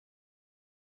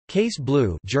Case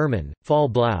Blue German, Fall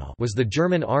Blau was the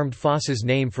German armed forces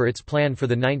name for its plan for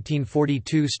the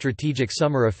 1942 strategic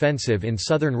summer offensive in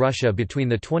southern Russia between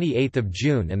 28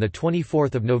 June and 24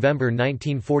 November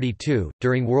 1942,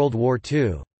 during World War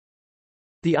II.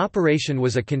 The operation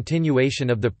was a continuation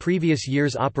of the previous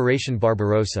year's Operation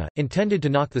Barbarossa, intended to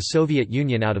knock the Soviet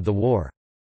Union out of the war.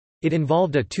 It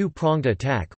involved a two-pronged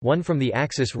attack, one from the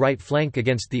Axis right flank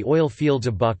against the oil fields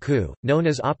of Baku, known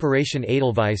as Operation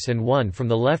Edelweiss, and one from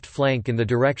the left flank in the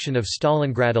direction of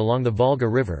Stalingrad along the Volga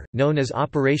River, known as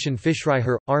Operation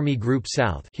Fischreiher. Army Group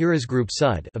South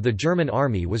of the German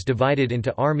Army was divided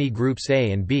into Army Groups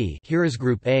A and B.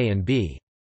 Heeresgruppe A and B.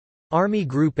 Army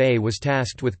Group A was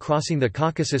tasked with crossing the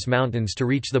Caucasus Mountains to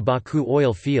reach the Baku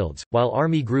oil fields, while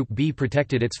Army Group B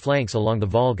protected its flanks along the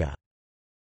Volga.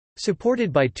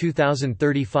 Supported by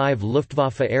 2,035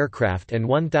 Luftwaffe aircraft and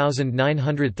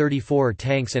 1,934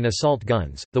 tanks and assault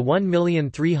guns, the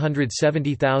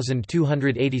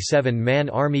 1,370,287-man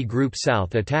Army Group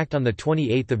South attacked on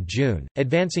 28 June,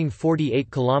 advancing 48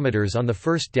 kilometers on the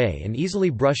first day and easily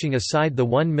brushing aside the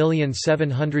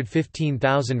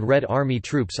 1,715,000 Red Army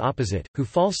troops opposite, who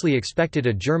falsely expected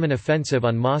a German offensive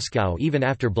on Moscow even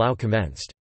after Blau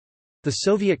commenced. The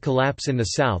Soviet collapse in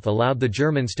the south allowed the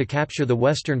Germans to capture the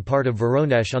western part of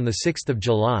Voronezh on 6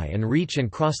 July and reach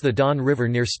and cross the Don River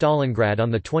near Stalingrad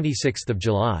on 26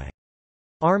 July.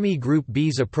 Army Group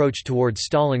B's approach towards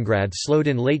Stalingrad slowed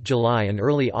in late July and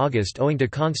early August owing to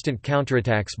constant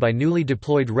counterattacks by newly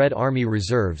deployed Red Army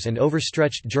reserves and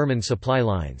overstretched German supply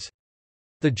lines.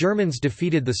 The Germans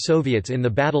defeated the Soviets in the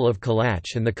Battle of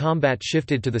Kalach, and the combat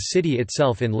shifted to the city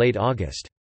itself in late August.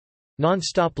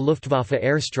 Non-stop Luftwaffe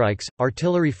airstrikes,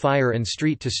 artillery fire and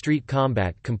street-to-street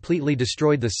combat completely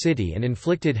destroyed the city and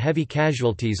inflicted heavy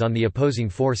casualties on the opposing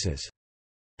forces.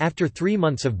 After 3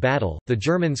 months of battle, the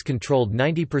Germans controlled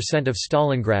 90% of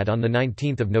Stalingrad on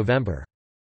 19 November.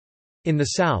 In the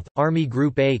south, Army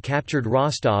Group A captured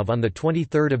Rostov on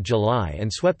 23 July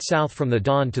and swept south from the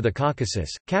Don to the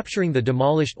Caucasus, capturing the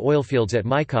demolished oilfields at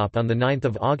Maikop on 9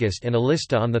 August and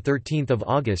Elista on 13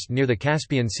 August near the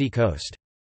Caspian Sea coast.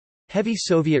 Heavy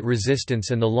Soviet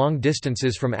resistance and the long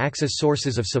distances from Axis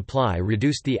sources of supply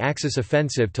reduced the Axis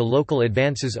offensive to local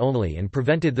advances only and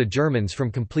prevented the Germans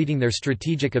from completing their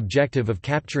strategic objective of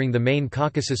capturing the main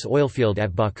Caucasus oilfield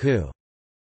at Baku.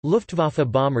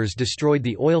 Luftwaffe bombers destroyed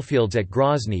the oilfields at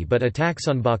Grozny, but attacks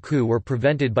on Baku were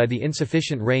prevented by the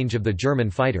insufficient range of the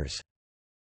German fighters.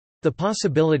 The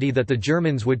possibility that the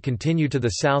Germans would continue to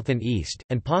the south and east,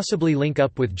 and possibly link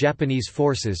up with Japanese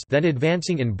forces then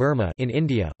advancing in Burma in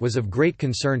India, was of great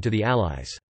concern to the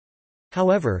Allies.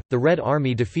 However, the Red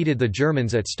Army defeated the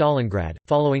Germans at Stalingrad,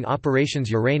 following Operations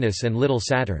Uranus and Little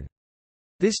Saturn.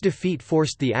 This defeat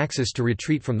forced the Axis to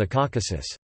retreat from the Caucasus.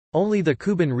 Only the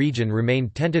Kuban region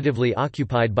remained tentatively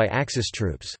occupied by Axis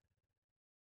troops.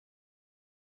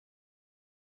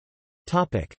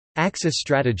 Axis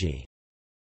strategy.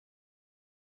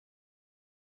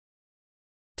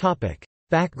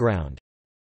 Background.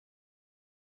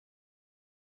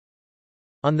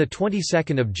 On the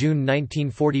 22nd of June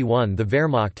 1941, the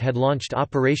Wehrmacht had launched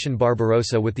Operation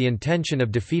Barbarossa with the intention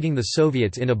of defeating the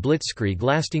Soviets in a blitzkrieg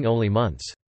lasting only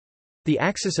months. The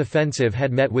Axis offensive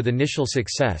had met with initial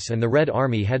success and the Red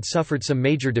Army had suffered some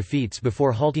major defeats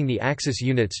before halting the Axis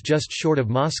units just short of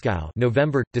Moscow,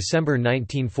 November-December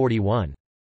 1941.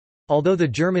 Although the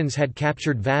Germans had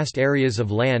captured vast areas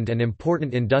of land and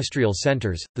important industrial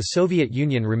centers, the Soviet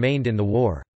Union remained in the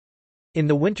war. In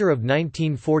the winter of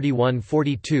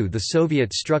 1941–42, the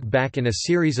Soviets struck back in a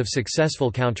series of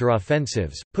successful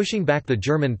counteroffensives, pushing back the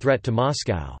German threat to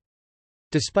Moscow.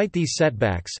 Despite these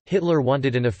setbacks, Hitler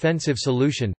wanted an offensive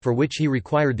solution, for which he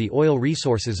required the oil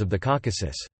resources of the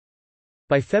Caucasus.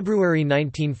 By February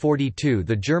 1942,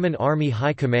 the German Army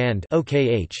High Command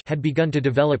 (OKH) had begun to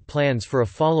develop plans for a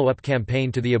follow-up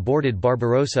campaign to the aborted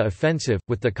Barbarossa offensive,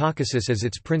 with the Caucasus as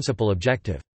its principal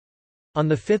objective.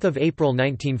 On 5 April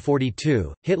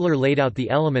 1942, Hitler laid out the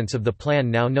elements of the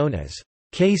plan now known as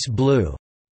Case Blue,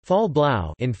 Fall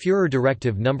Blau, in Führer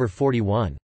Directive No.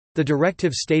 41. The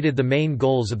directive stated the main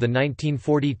goals of the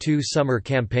 1942 summer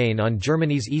campaign on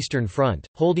Germany's Eastern Front,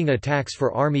 holding attacks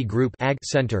for Army Group AG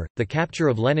Center, the capture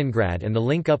of Leningrad and the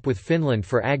link-up with Finland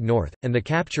for AG North, and the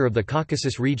capture of the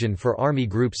Caucasus region for Army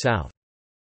Group South.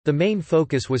 The main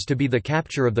focus was to be the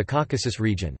capture of the Caucasus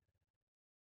region.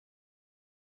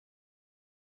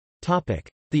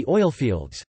 The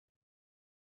oilfields.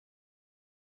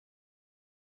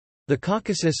 The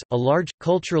Caucasus, a large,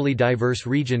 culturally diverse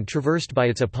region traversed by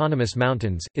its eponymous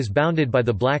mountains, is bounded by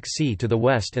the Black Sea to the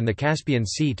west and the Caspian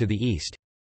Sea to the east.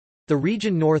 The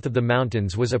region north of the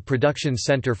mountains was a production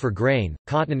center for grain,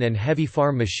 cotton and heavy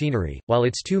farm machinery, while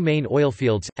its two main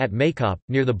oilfields, at Maykop,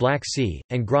 near the Black Sea,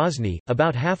 and Grozny,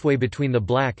 about halfway between the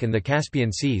Black and the Caspian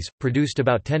Seas, produced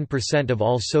about 10% of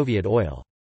all Soviet oil.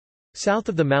 South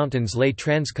of the mountains lay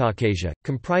Transcaucasia,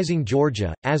 comprising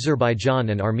Georgia, Azerbaijan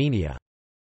and Armenia.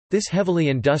 This heavily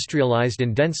industrialized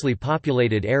and densely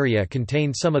populated area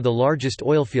contained some of the largest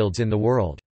oilfields in the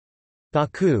world.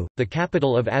 Baku, the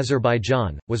capital of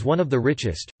Azerbaijan, was one of the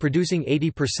richest, producing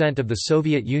 80% of the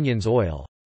Soviet Union's oil,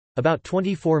 about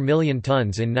 24 million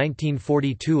tons in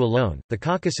 1942 alone. The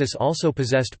Caucasus also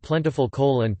possessed plentiful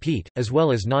coal and peat, as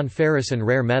well as non-ferrous and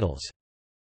rare metals.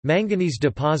 Manganese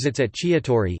deposits at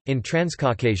Chiatori, in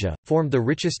Transcaucasia, formed the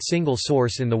richest single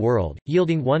source in the world,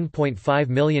 yielding 1.5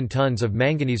 million tons of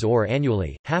manganese ore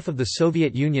annually, half of the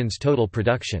Soviet Union's total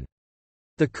production.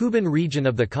 The Kuban region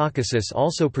of the Caucasus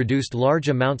also produced large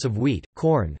amounts of wheat,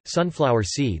 corn, sunflower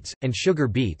seeds, and sugar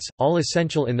beets, all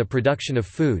essential in the production of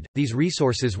food. These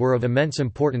resources were of immense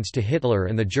importance to Hitler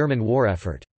and the German war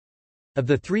effort. Of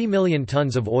the 3 million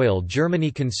tons of oil Germany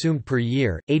consumed per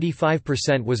year,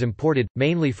 85% was imported,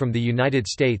 mainly from the United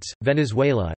States,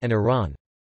 Venezuela, and Iran.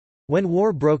 When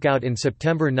war broke out in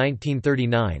September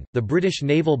 1939, the British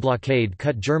naval blockade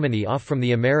cut Germany off from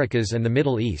the Americas and the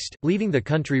Middle East, leaving the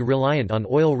country reliant on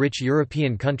oil-rich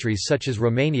European countries such as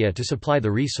Romania to supply the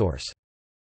resource.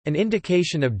 An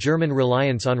indication of German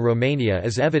reliance on Romania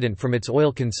is evident from its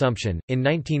oil consumption. In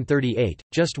 1938,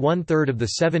 just one-third of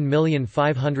the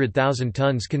 7,500,000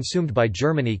 tons consumed by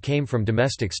Germany came from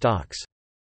domestic stocks.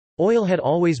 Oil had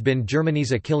always been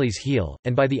Germany's Achilles heel,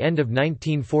 and by the end of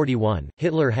 1941,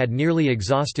 Hitler had nearly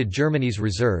exhausted Germany's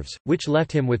reserves, which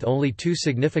left him with only two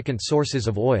significant sources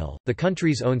of oil, the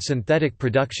country's own synthetic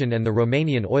production and the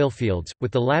Romanian oilfields,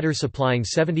 with the latter supplying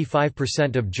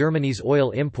 75% of Germany's oil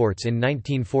imports in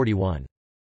 1941.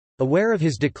 Aware of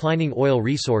his declining oil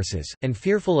resources, and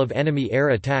fearful of enemy air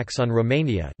attacks on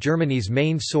Romania, Germany's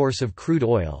main source of crude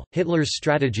oil, Hitler's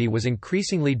strategy was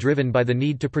increasingly driven by the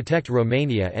need to protect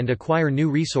Romania and acquire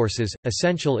new resources,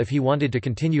 essential if he wanted to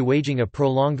continue waging a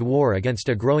prolonged war against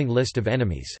a growing list of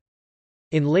enemies.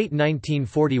 In late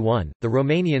 1941, the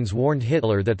Romanians warned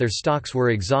Hitler that their stocks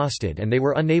were exhausted and they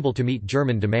were unable to meet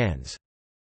German demands.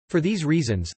 For these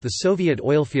reasons, the Soviet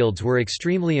oilfields were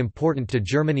extremely important to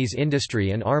Germany's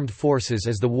industry and armed forces.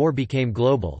 As the war became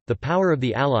global, the power of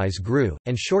the Allies grew,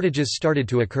 and shortages started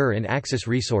to occur in Axis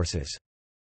resources.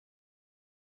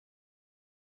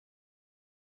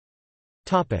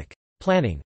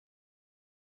 Planning.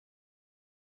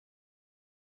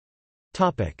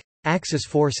 Axis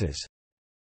forces.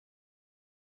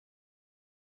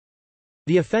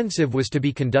 The offensive was to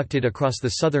be conducted across the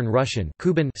southern Russian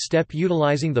Kuban steppe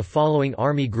utilizing the following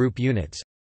Army Group units.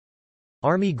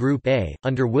 Army Group A,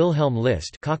 under Wilhelm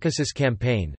List, Caucasus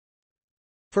Campaign.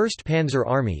 1st Panzer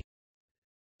Army,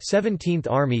 17th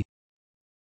Army,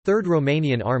 3rd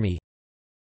Romanian Army,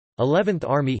 11th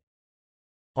Army,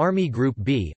 Army Group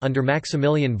B, under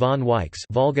Maximilian von Weich's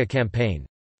Volga Campaign,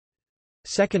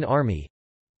 2nd Army,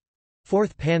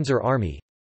 4th Panzer Army,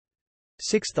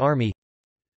 6th Army,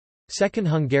 2nd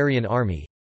Hungarian Army,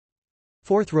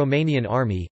 4th Romanian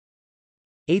Army,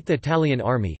 8th Italian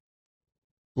Army,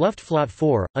 Luftflotte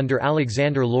 4, under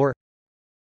Alexander Lohr,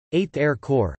 8th Air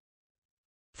Corps,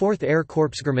 4th Air Corps.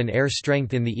 German air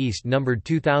strength in the east numbered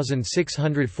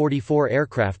 2,644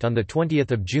 aircraft on 20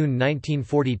 June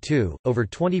 1942, over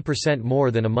 20%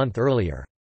 more than a month earlier.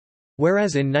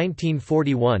 Whereas in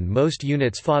 1941 most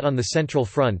units fought on the Central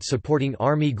Front supporting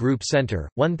Army Group Center,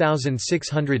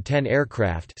 1,610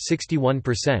 aircraft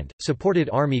 61%, supported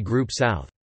Army Group South.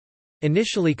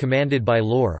 Initially commanded by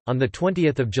Lohr, on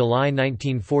 20 July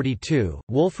 1942,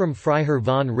 Wolfram Freiherr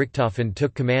von Richthofen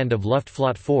took command of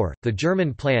Luftflotte 4. The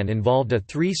German plan involved a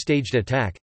three-staged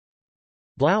attack.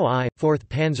 Blau I, 4th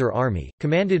Panzer Army,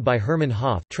 commanded by Hermann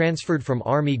Hoff, transferred from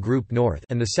Army Group North,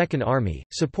 and the 2nd Army,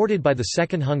 supported by the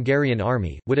 2nd Hungarian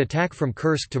Army, would attack from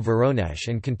Kursk to Voronezh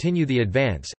and continue the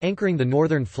advance, anchoring the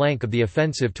northern flank of the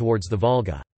offensive towards the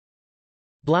Volga.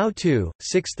 Blau II,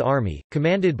 6th Army,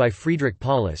 commanded by Friedrich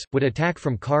Paulus, would attack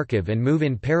from Kharkiv and move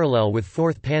in parallel with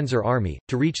 4th Panzer Army,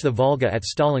 to reach the Volga at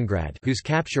Stalingrad, whose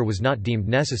capture was not deemed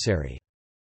necessary.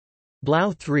 Blau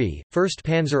III, 1st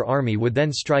Panzer Army would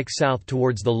then strike south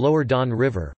towards the lower Don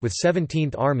River, with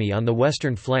 17th Army on the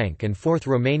western flank and 4th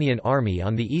Romanian Army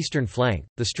on the eastern flank.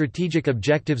 The strategic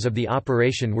objectives of the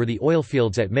operation were the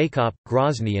oilfields at Maykop,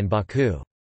 Grozny, and Baku.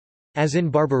 As in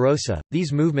Barbarossa,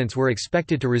 these movements were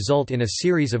expected to result in a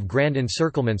series of grand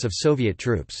encirclements of Soviet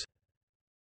troops.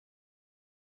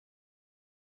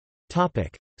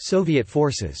 Soviet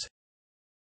forces.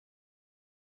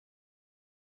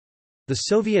 The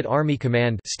Soviet Army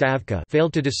Command Stavka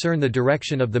failed to discern the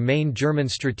direction of the main German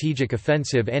strategic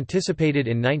offensive anticipated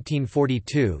in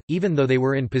 1942, even though they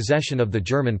were in possession of the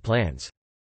German plans.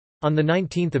 On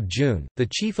 19 June, the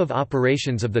Chief of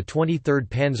Operations of the 23rd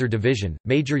Panzer Division,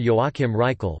 Major Joachim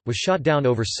Reichel, was shot down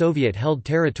over Soviet-held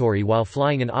territory while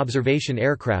flying an observation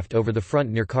aircraft over the front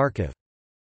near Kharkiv.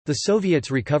 The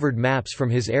Soviets recovered maps from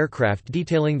his aircraft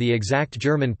detailing the exact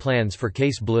German plans for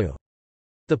Case Blue.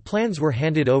 The plans were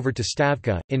handed over to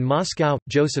Stavka. In Moscow,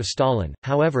 Joseph Stalin,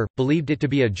 however, believed it to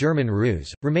be a German ruse,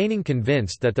 remaining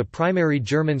convinced that the primary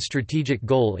German strategic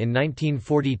goal in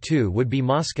 1942 would be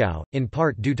Moscow, in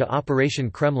part due to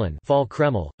Operation Kremlin, Fall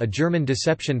Kreml, a German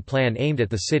deception plan aimed at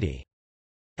the city.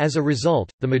 As a result,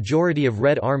 the majority of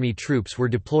Red Army troops were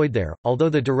deployed there, although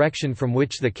the direction from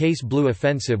which the Case Blue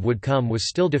offensive would come was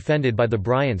still defended by the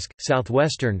Bryansk,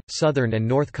 southwestern, southern and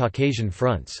North Caucasian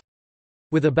fronts.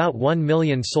 With about 1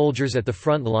 million soldiers at the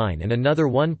front line and another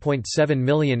 1.7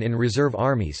 million in reserve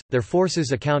armies, their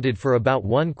forces accounted for about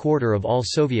 1/4 of all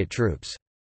Soviet troops.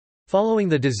 Following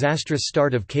the disastrous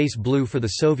start of Case Blue for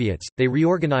the Soviets, they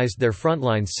reorganized their front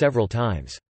lines several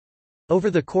times. Over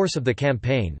the course of the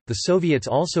campaign, the Soviets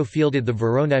also fielded the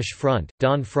Voronezh Front,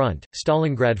 Don Front,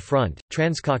 Stalingrad Front,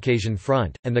 Transcaucasian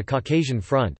Front, and the Caucasian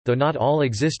Front, though not all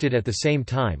existed at the same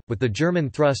time. With the German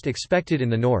thrust expected in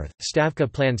the north,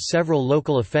 Stavka planned several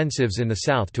local offensives in the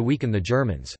south to weaken the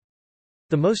Germans.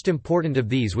 The most important of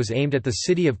these was aimed at the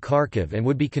city of Kharkiv and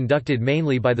would be conducted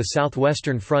mainly by the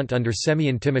Southwestern Front under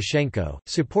Semyon Timoshenko,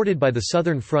 supported by the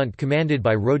Southern Front commanded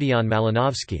by Rodion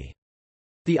Malinovsky.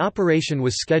 The operation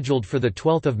was scheduled for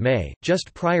 12 May,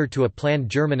 just prior to a planned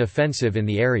German offensive in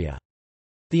the area.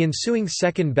 The ensuing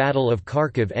Second Battle of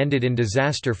Kharkiv ended in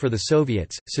disaster for the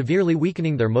Soviets, severely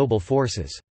weakening their mobile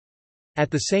forces. At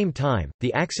the same time,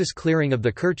 the Axis clearing of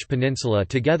the Kerch Peninsula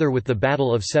together with the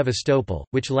Battle of Sevastopol,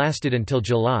 which lasted until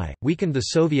July, weakened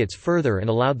the Soviets further and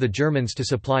allowed the Germans to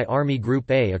supply Army Group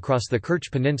A across the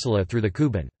Kerch Peninsula through the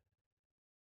Kuban.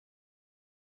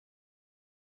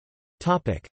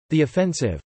 The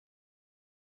offensive.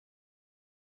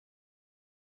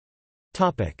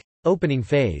 Opening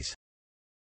phase.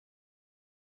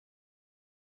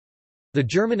 The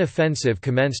German offensive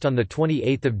commenced on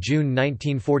 28 June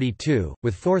 1942,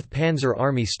 with 4th Panzer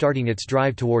Army starting its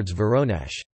drive towards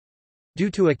Voronezh. Due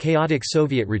to a chaotic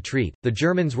Soviet retreat, the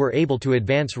Germans were able to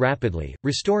advance rapidly,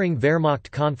 restoring Wehrmacht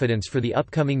confidence for the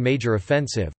upcoming major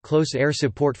offensive. Close air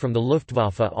support from the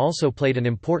Luftwaffe also played an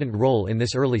important role in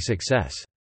this early success.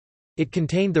 It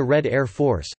contained the Red Air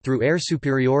Force, through air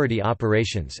superiority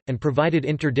operations, and provided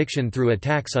interdiction through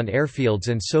attacks on airfields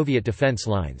and Soviet defense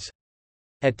lines.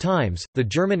 At times, the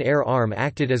German air arm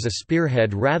acted as a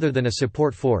spearhead rather than a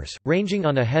support force, ranging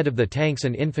on ahead of the tanks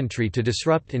and infantry to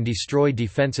disrupt and destroy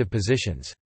defensive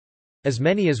positions. As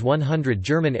many as 100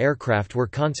 German aircraft were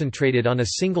concentrated on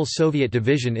a single Soviet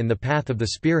division in the path of the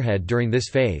spearhead during this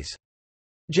phase.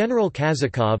 General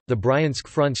Kazakov, the Bryansk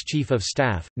Front's chief of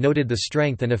staff, noted the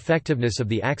strength and effectiveness of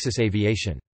the Axis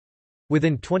aviation.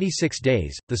 Within 26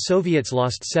 days, the Soviets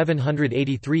lost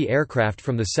 783 aircraft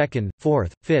from the 2nd,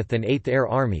 4th, 5th and 8th Air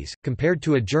Armies, compared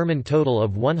to a German total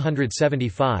of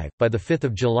 175. By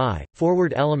 5 July,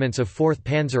 forward elements of 4th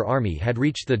Panzer Army had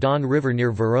reached the Don River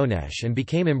near Voronezh and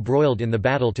became embroiled in the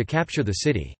battle to capture the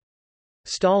city.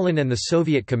 Stalin and the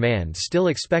Soviet command still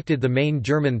expected the main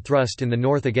German thrust in the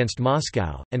north against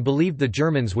Moscow, and believed the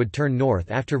Germans would turn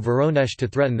north after Voronezh to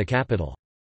threaten the capital.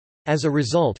 As a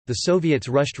result, the Soviets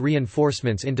rushed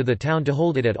reinforcements into the town to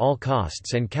hold it at all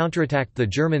costs and counterattacked the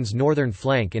Germans' northern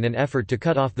flank in an effort to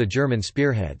cut off the German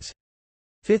spearheads.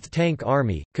 5th Tank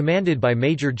Army, commanded by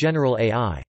Major General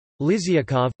A.I.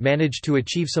 Lysyakov, managed to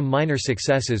achieve some minor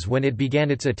successes when it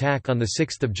began its attack on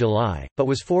 6 July, but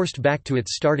was forced back to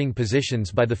its starting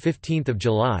positions by 15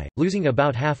 July, losing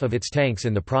about half of its tanks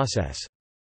in the process.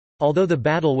 Although the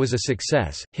battle was a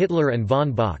success, Hitler and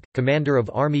von Bock, commander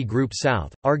of Army Group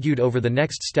South, argued over the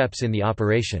next steps in the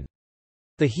operation.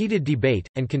 The heated debate,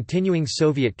 and continuing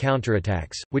Soviet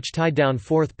counterattacks, which tied down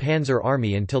 4th Panzer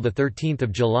Army until 13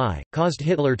 July, caused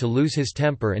Hitler to lose his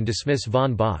temper and dismiss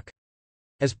von Bock.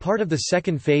 As part of the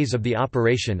second phase of the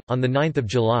operation, on 9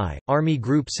 July, Army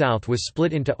Group South was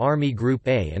split into Army Group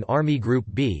A and Army Group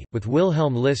B, with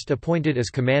Wilhelm List appointed as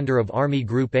commander of Army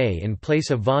Group A in place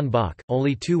of von Bock.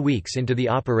 Only 2 weeks into the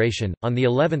operation, on the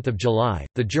 11th of July,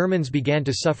 the Germans began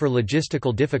to suffer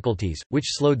logistical difficulties, which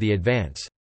slowed the advance.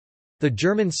 The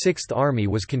German 6th Army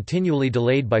was continually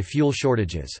delayed by fuel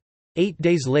shortages. 8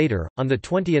 days later, on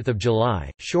 20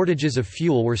 July, shortages of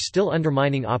fuel were still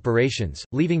undermining operations,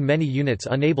 leaving many units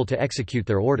unable to execute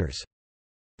their orders.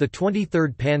 The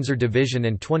 23rd Panzer Division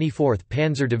and 24th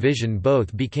Panzer Division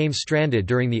both became stranded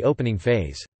during the opening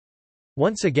phase.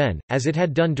 Once again, as it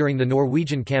had done during the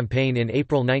Norwegian campaign in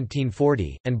April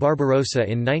 1940, and Barbarossa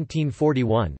in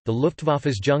 1941, the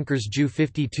Luftwaffe's Junkers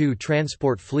Ju-52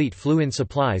 transport fleet flew in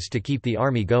supplies to keep the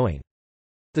army going.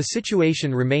 The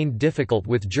situation remained difficult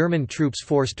with German troops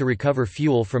forced to recover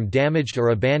fuel from damaged or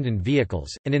abandoned vehicles,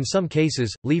 and in some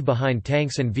cases, leave behind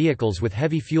tanks and vehicles with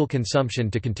heavy fuel consumption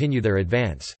to continue their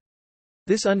advance.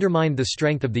 This undermined the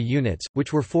strength of the units,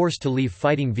 which were forced to leave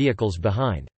fighting vehicles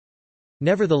behind.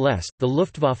 Nevertheless, the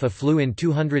Luftwaffe flew in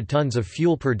 200 tons of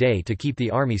fuel per day to keep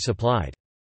the army supplied.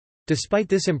 Despite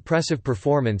this impressive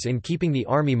performance in keeping the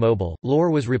army mobile, Lohr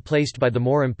was replaced by the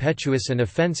more impetuous and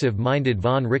offensive-minded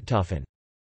von Richthofen.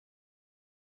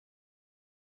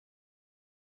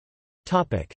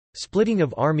 Splitting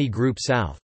of Army Group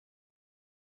South.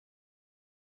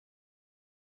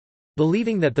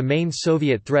 Believing that the main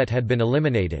Soviet threat had been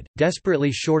eliminated,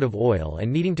 desperately short of oil and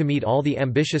needing to meet all the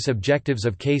ambitious objectives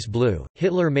of Case Blue,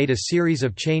 Hitler made a series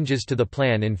of changes to the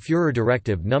plan in Führer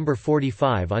Directive No.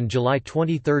 45 on July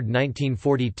 23,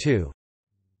 1942.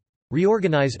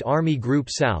 Reorganized Army Group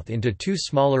South into two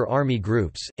smaller army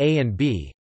groups, A and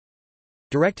B.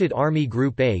 Directed Army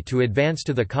Group A to advance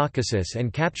to the Caucasus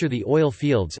and capture the oil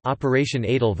fields, Operation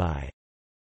Edelweiss.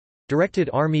 Directed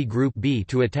Army Group B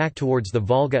to attack towards the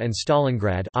Volga and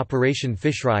Stalingrad, Operation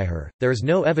Fischreiher. There is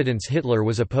no evidence Hitler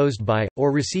was opposed by,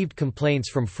 or received complaints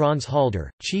from Franz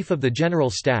Halder, Chief of the General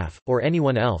Staff, or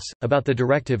anyone else, about the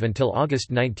directive until August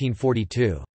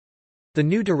 1942. The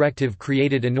new directive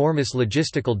created enormous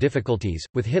logistical difficulties,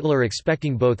 with Hitler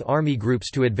expecting both army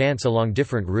groups to advance along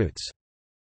different routes.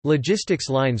 Logistics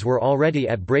lines were already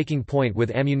at breaking point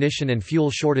with ammunition and fuel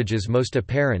shortages most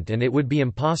apparent, and it would be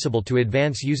impossible to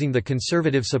advance using the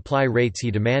conservative supply rates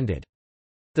he demanded.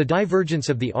 The divergence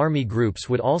of the army groups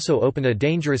would also open a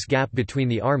dangerous gap between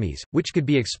the armies, which could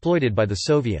be exploited by the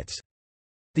Soviets.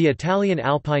 The Italian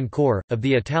Alpine Corps, of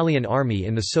the Italian Army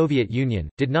in the Soviet Union,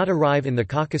 did not arrive in the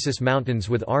Caucasus Mountains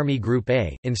with Army Group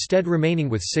A, instead remaining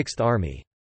with 6th Army.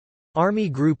 Army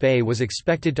Group A was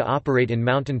expected to operate in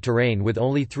mountain terrain with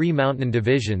only 3 mountain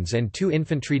divisions and 2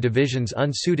 infantry divisions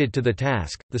unsuited to the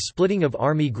task. The splitting of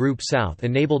Army Group South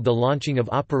enabled the launching of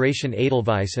Operation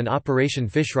Edelweiss and Operation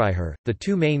Fischreiher, the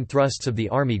two main thrusts of the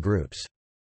army groups.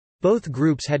 Both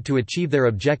groups had to achieve their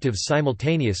objectives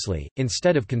simultaneously,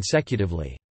 instead of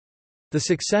consecutively. The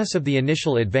success of the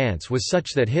initial advance was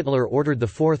such that Hitler ordered the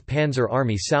 4th Panzer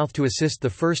Army South to assist the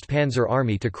 1st Panzer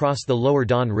Army to cross the lower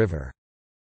Don River.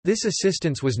 This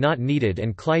assistance was not needed,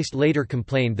 and Kleist later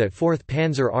complained that 4th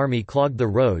Panzer Army clogged the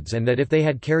roads and that if they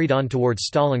had carried on towards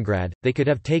Stalingrad, they could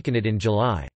have taken it in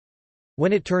July.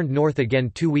 When it turned north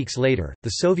again 2 weeks later, the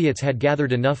Soviets had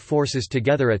gathered enough forces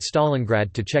together at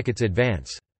Stalingrad to check its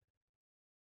advance.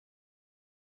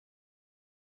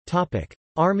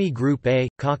 Army Group A,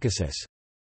 Caucasus.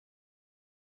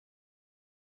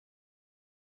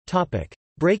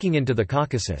 Breaking into the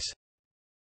Caucasus.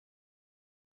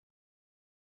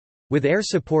 With air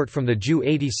support from the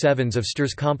Ju-87s of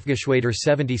Sturmkampfgeschwader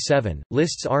 77,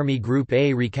 List's Army Group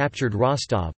A recaptured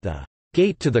Rostov, the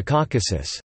gate to the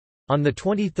Caucasus, on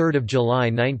 23 July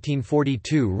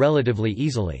 1942 relatively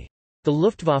easily. The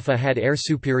Luftwaffe had air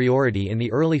superiority in the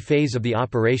early phase of the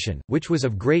operation, which was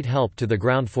of great help to the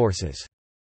ground forces.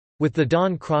 With the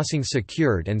Don crossing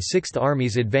secured and 6th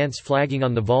Army's advance flagging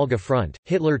on the Volga front,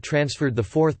 Hitler transferred the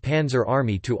 4th Panzer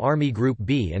Army to Army Group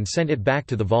B and sent it back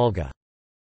to the Volga.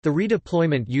 The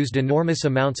redeployment used enormous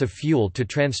amounts of fuel to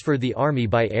transfer the army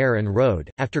by air and road.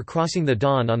 After crossing the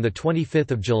Don on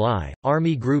 25 July,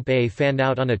 Army Group A fanned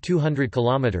out on a 200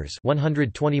 kilometers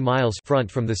 (120 miles) front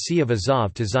from the Sea of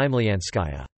Azov to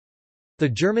Zymlyanskaya. The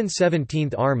German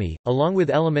 17th Army, along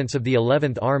with elements of the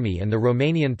 11th Army and the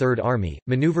Romanian 3rd Army,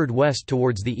 maneuvered west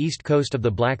towards the east coast of the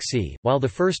Black Sea, while the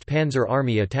 1st Panzer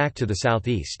Army attacked to the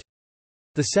southeast.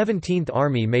 The 17th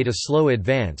Army made a slow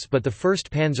advance, but the 1st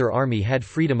Panzer Army had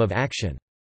freedom of action.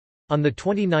 On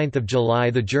 29 July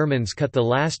the Germans cut the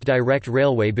last direct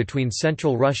railway between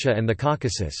central Russia and the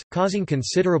Caucasus, causing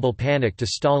considerable panic to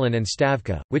Stalin and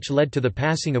Stavka, which led to the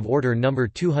passing of Order No.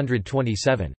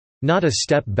 227, "Not a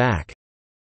step back."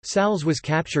 Sals was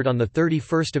captured on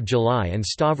 31 July and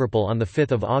Stavropol on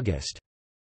 5 August.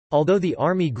 Although the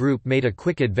army group made a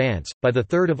quick advance, by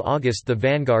 3 August the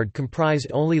vanguard comprised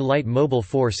only light mobile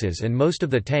forces and most of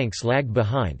the tanks lagged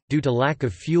behind, due to lack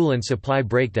of fuel and supply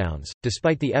breakdowns,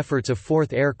 despite the efforts of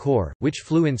 4th Air Corps, which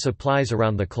flew in supplies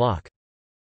around the clock.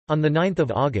 On 9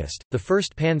 August, the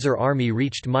 1st Panzer Army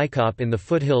reached Maikop in the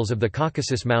foothills of the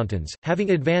Caucasus Mountains,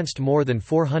 having advanced more than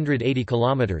 480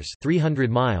 kilometers (300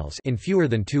 miles) in fewer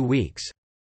than 2 weeks.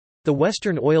 The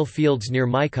western oil fields near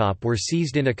Maikop were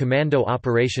seized in a commando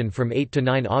operation from 8 to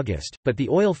 9 August, but the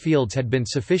oil fields had been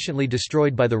sufficiently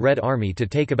destroyed by the Red Army to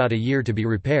take about a year to be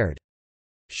repaired.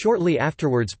 Shortly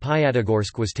afterwards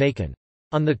Pyatigorsk was taken.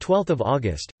 On 12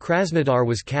 August, Krasnodar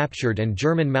was captured and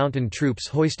German mountain troops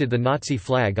hoisted the Nazi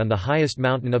flag on the highest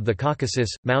mountain of the Caucasus,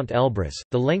 Mount Elbrus.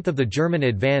 The length of the German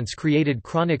advance created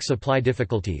chronic supply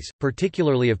difficulties,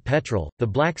 particularly of petrol. The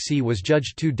Black Sea was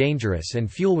judged too dangerous and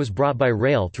fuel was brought by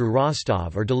rail through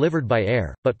Rostov or delivered by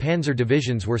air, but panzer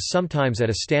divisions were sometimes at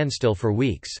a standstill for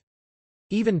weeks.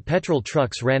 Even petrol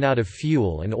trucks ran out of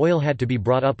fuel and oil had to be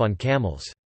brought up on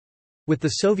camels. With the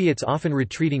Soviets often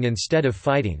retreating instead of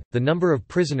fighting, the number of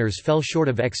prisoners fell short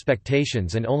of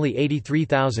expectations and only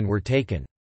 83,000 were taken.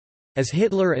 As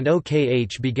Hitler and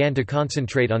OKH began to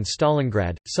concentrate on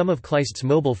Stalingrad, some of Kleist's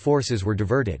mobile forces were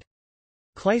diverted.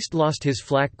 Kleist lost his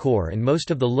Flak Corps and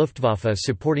most of the Luftwaffe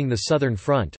supporting the southern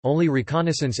front, only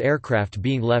reconnaissance aircraft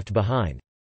being left behind.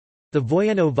 The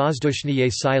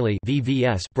Voyeno-Vozdushniye Sily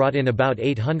 (VVS) brought in about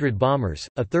 800 bombers,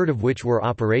 a third of which were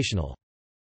operational.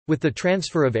 With the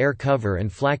transfer of air cover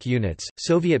and flak units,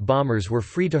 Soviet bombers were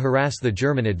free to harass the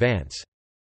German advance.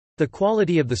 The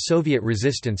quality of the Soviet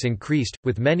resistance increased,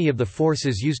 with many of the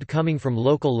forces used coming from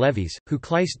local levies, who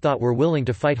Kleist thought were willing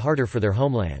to fight harder for their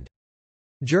homeland.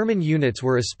 German units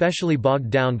were especially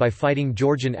bogged down by fighting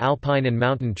Georgian alpine and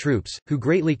mountain troops, who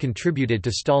greatly contributed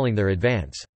to stalling their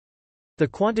advance. The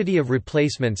quantity of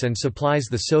replacements and supplies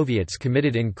the Soviets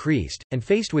committed increased, and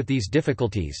faced with these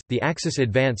difficulties, the Axis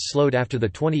advance slowed after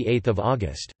 28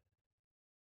 August.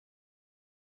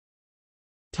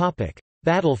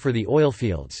 Battle for the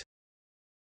oilfields.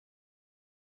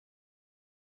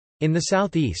 In the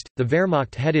southeast, the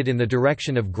Wehrmacht headed in the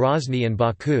direction of Grozny and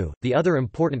Baku, the other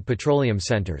important petroleum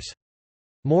centers.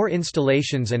 More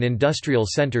installations and industrial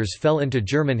centers fell into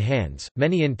German hands,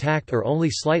 many intact or only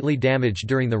slightly damaged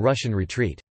during the Russian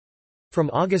retreat.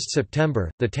 From August–September,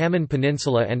 the Taman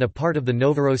Peninsula and a part of the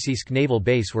Novorossiysk naval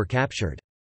base were captured.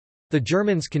 The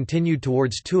Germans continued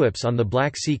towards Tuapse on the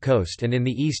Black Sea coast and in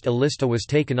the east Elista was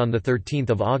taken on 13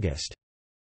 August.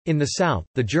 In the south,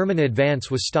 the German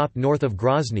advance was stopped north of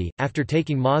Grozny, after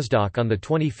taking Mozdok on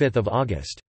 25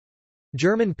 August.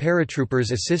 German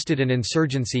paratroopers assisted an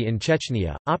insurgency in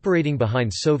Chechnya, operating behind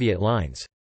Soviet lines.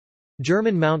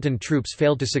 German mountain troops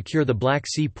failed to secure the Black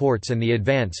Sea ports and the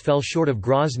advance fell short of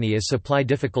Grozny as supply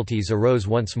difficulties arose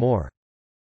once more.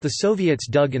 The Soviets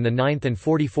dug in the 9th and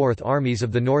 44th Armies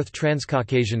of the North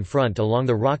Transcaucasian Front along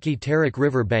the rocky Terek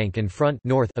River bank and front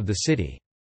north of the city.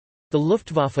 The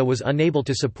Luftwaffe was unable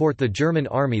to support the German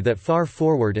army that far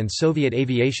forward and Soviet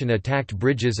aviation attacked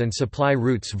bridges and supply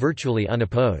routes virtually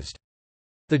unopposed.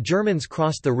 The Germans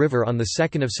crossed the river on 2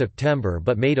 September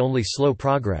but made only slow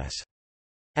progress.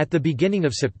 At the beginning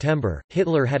of September,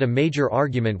 Hitler had a major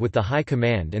argument with the High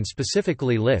Command and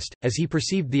specifically List, as he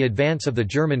perceived the advance of the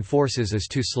German forces as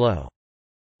too slow.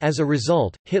 As a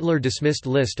result, Hitler dismissed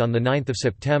List on 9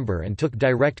 September and took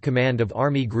direct command of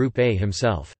Army Group A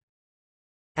himself.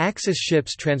 Axis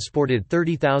ships transported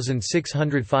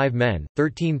 30,605 men,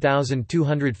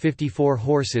 13,254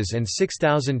 horses and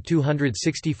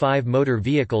 6,265 motor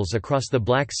vehicles across the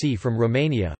Black Sea from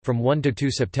Romania, from 1 to 2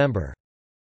 September.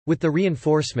 With the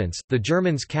reinforcements, the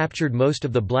Germans captured most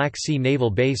of the Black Sea naval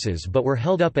bases but were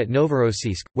held up at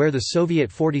Novorossiysk, where the Soviet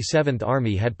 47th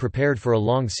Army had prepared for a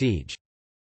long siege.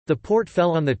 The port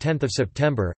fell on 10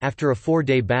 September, after a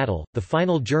 4-day battle, the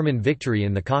final German victory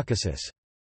in the Caucasus.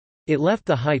 It left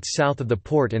the heights south of the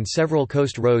port and several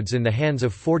coast roads in the hands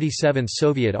of 47th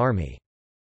Soviet Army.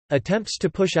 Attempts to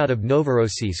push out of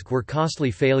Novorossiysk were costly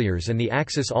failures and the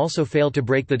Axis also failed to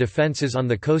break the defences on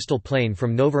the coastal plain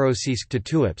from Novorossiysk to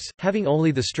Tuapse, having only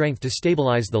the strength to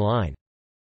stabilize the line.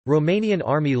 Romanian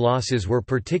army losses were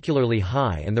particularly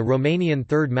high and the Romanian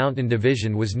 3rd Mountain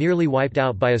Division was nearly wiped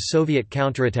out by a Soviet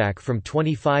counterattack from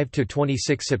 25 to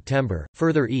 26 September.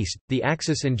 Further east, the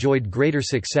Axis enjoyed greater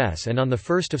success and on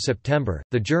 1 September,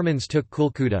 the Germans took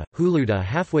Kulkuta, Huluda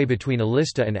halfway between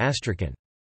Elista and Astrakhan.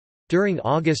 During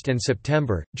August and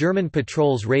September, German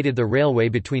patrols raided the railway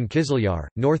between Kizlyar,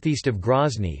 northeast of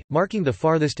Grozny, marking the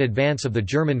farthest advance of the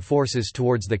German forces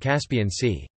towards the Caspian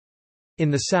Sea. In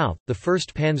the south, the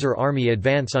 1st Panzer Army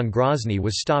advance on Grozny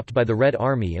was stopped by the Red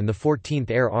Army and the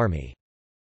 14th Air Army.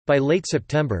 By late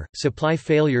September, supply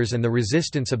failures and the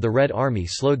resistance of the Red Army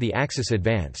slowed the Axis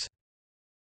advance.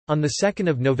 On 2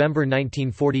 November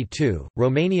 1942,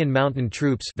 Romanian mountain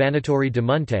troops Vanatori de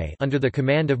Munte under the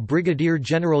command of Brigadier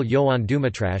General Ioan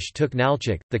Dumitraș took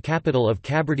Nalchik, the capital of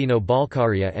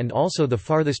Kabardino-Balkaria and also the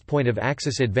farthest point of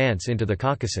Axis advance into the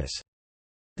Caucasus.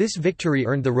 This victory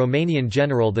earned the Romanian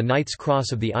general the Knight's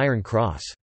Cross of the Iron Cross.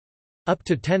 Up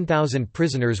to 10,000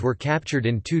 prisoners were captured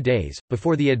in 2 days,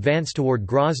 before the advance toward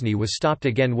Grozny was stopped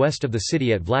again west of the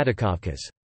city at Vladikavkaz.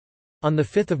 On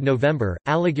 5 November,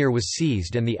 Alagir was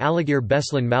seized and the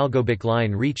Alagir-Beslan-Malgobek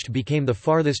line became the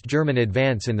farthest German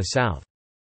advance in the south.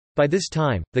 By this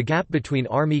time, the gap between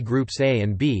Army Groups A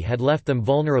and B had left them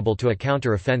vulnerable to a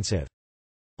counter-offensive.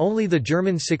 Only the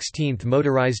German 16th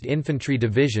Motorized Infantry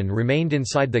Division remained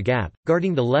inside the gap,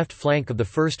 guarding the left flank of the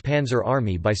 1st Panzer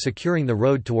Army by securing the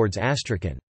road towards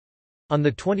Astrakhan. On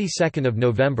the 22nd of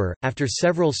November, after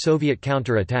several Soviet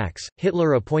counter-attacks,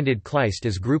 Hitler appointed Kleist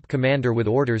as group commander with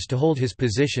orders to hold his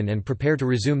position and prepare to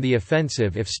resume the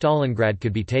offensive if Stalingrad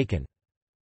could be taken.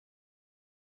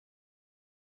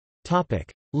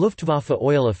 Luftwaffe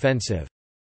oil offensive.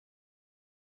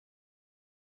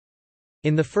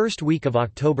 In the first week of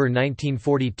October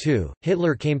 1942,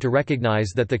 Hitler came to recognize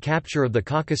that the capture of the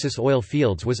Caucasus oil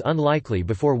fields was unlikely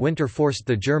before winter forced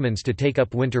the Germans to take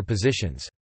up winter positions.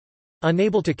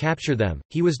 Unable to capture them,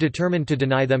 he was determined to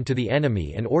deny them to the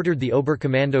enemy and ordered the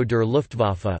Oberkommando der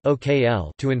Luftwaffe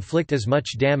 (OKL) to inflict as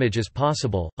much damage as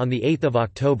possible. On the 8th of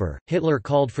October, Hitler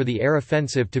called for the air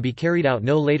offensive to be carried out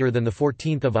no later than the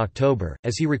 14th of October,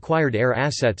 as he required air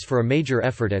assets for a major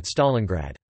effort at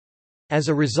Stalingrad. As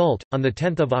a result, on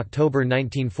 10 October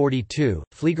 1942,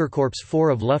 Fliegerkorps 4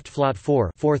 of Luftflotte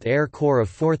 4 4th Air Corps of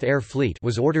 4th Air Fleet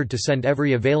was ordered to send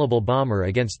every available bomber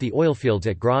against the oilfields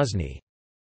at Grozny.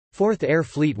 4th Air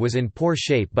Fleet was in poor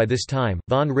shape by this time.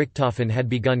 Von Richthofen had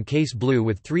begun Case Blue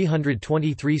with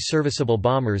 323 serviceable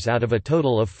bombers out of a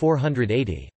total of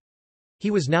 480.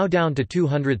 He was now down to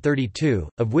 232,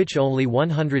 of which only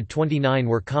 129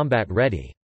 were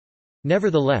combat-ready.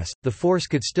 Nevertheless, the force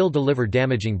could still deliver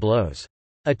damaging blows.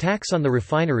 Attacks on the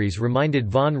refineries reminded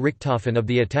von Richthofen of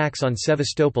the attacks on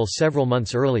Sevastopol several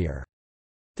months earlier.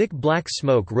 Thick black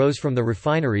smoke rose from the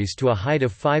refineries to a height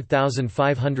of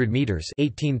 5,500 meters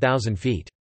 (18,000 feet).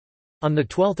 On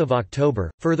 12 October,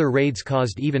 further raids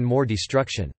caused even more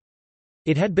destruction.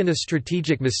 It had been a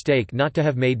strategic mistake not to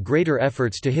have made greater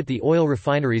efforts to hit the oil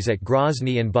refineries at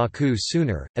Grozny and Baku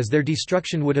sooner, as their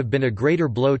destruction would have been a greater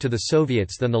blow to the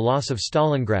Soviets than the loss of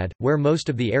Stalingrad, where most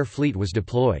of the air fleet was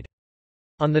deployed.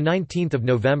 On 19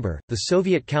 November, the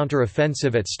Soviet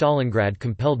counter-offensive at Stalingrad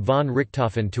compelled von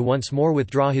Richthofen to once more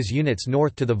withdraw his units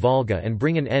north to the Volga and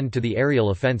bring an end to the aerial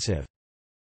offensive.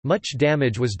 Much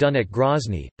damage was done at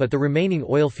Grozny, but the remaining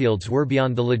oilfields were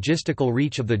beyond the logistical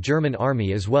reach of the German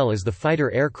army as well as the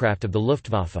fighter aircraft of the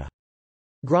Luftwaffe.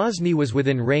 Grozny was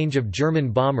within range of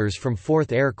German bombers from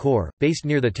 4th Air Corps, based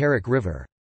near the Terek River.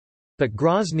 But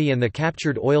Grozny and the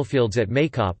captured oilfields at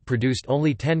Maykop produced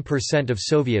only 10% of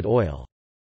Soviet oil.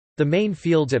 The main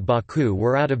fields at Baku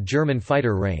were out of German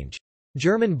fighter range.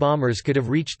 German bombers could have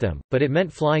reached them, but it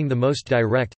meant flying the most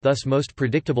direct, thus most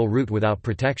predictable route without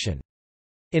protection.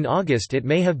 In August it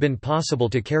may have been possible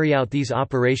to carry out these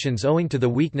operations owing to the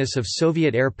weakness of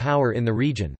Soviet air power in the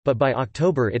region, but by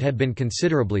October it had been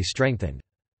considerably strengthened.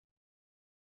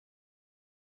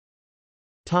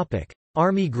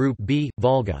 Army Group B,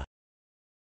 Volga.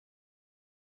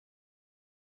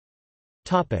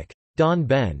 Don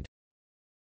Bend.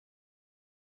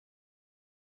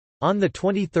 On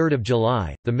 23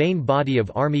 July, the main body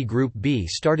of Army Group B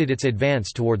started its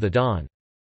advance toward the Don.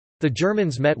 The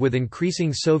Germans met with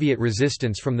increasing Soviet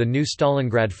resistance from the new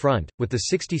Stalingrad front, with the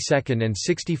 62nd and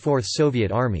 64th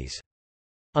Soviet armies.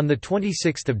 On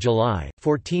 26 July,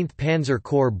 14th Panzer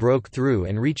Corps broke through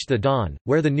and reached the Don,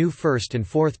 where the new 1st and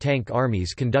 4th Tank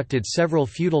Armies conducted several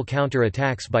futile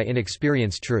counter-attacks by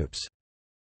inexperienced troops.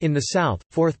 In the south,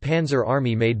 4th Panzer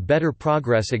Army made better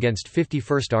progress against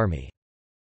 51st Army.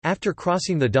 After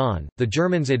crossing the Don, the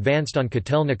Germans advanced on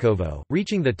Kotelnikovo,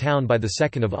 reaching the town by 2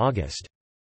 August.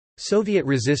 Soviet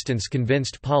resistance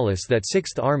convinced Paulus that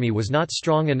 6th Army was not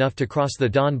strong enough to cross the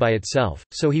Don by itself,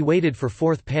 so he waited for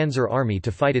 4th Panzer Army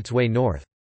to fight its way north.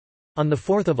 On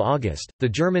 4 August, the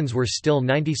Germans were still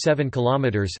 97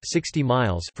 kilometers (60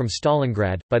 miles) from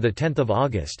Stalingrad. By 10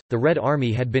 August, the Red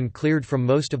Army had been cleared from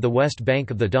most of the west bank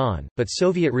of the Don, but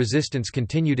Soviet resistance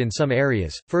continued in some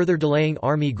areas, further delaying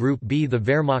Army Group B. The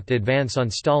Wehrmacht advance on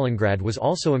Stalingrad was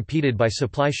also impeded by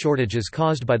supply shortages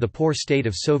caused by the poor state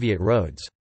of Soviet roads.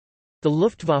 The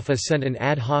Luftwaffe sent an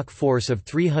ad hoc force of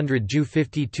 300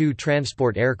 Ju-52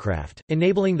 transport aircraft,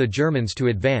 enabling the Germans to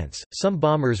advance. Some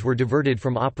bombers were diverted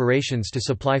from operations to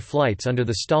supply flights under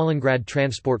the Stalingrad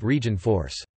Transport Region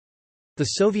Force. The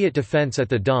Soviet defense at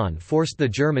the Don forced the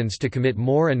Germans to commit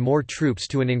more and more troops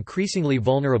to an increasingly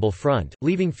vulnerable front,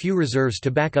 leaving few reserves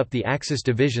to back up the Axis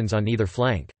divisions on either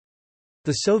flank.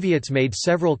 The Soviets made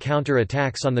several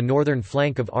counter-attacks on the northern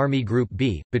flank of Army Group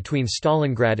B, between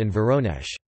Stalingrad and Voronezh.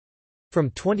 From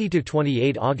 20 to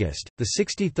 28 August, the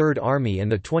 63rd Army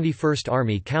and the 21st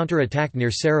Army counter-attacked near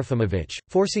Serafimovich,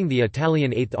 forcing the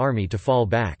Italian 8th Army to fall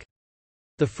back.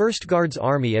 The 1st Guards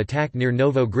Army attacked near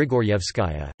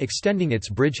Novo-Grigorevskaya, extending its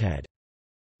bridgehead.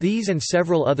 These and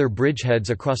several other bridgeheads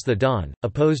across the Don,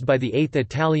 opposed by the 8th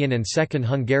Italian and 2nd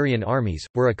Hungarian armies,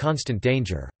 were a constant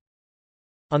danger.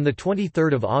 On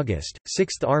 23 August,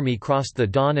 6th Army crossed the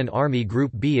Don and Army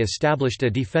Group B established a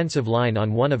defensive line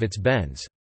on one of its bends.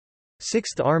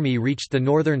 6th Army reached the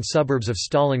northern suburbs of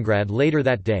Stalingrad later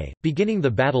that day, beginning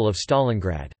the Battle of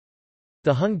Stalingrad.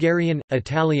 The Hungarian,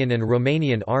 Italian and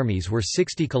Romanian armies were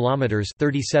 60 kilometers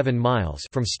 (37 miles)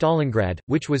 from Stalingrad,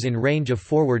 which was in range of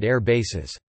forward air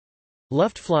bases.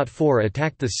 Luftflotte 4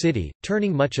 attacked the city,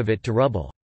 turning much of it to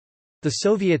rubble. The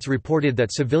Soviets reported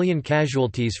that civilian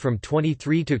casualties from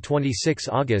 23 to 26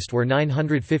 August were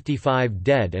 955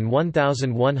 dead and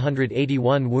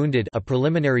 1,181 wounded, a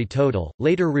preliminary total.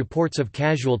 Later reports of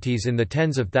casualties in the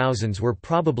tens of thousands were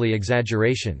probably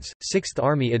exaggerations. 6th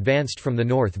Army advanced from the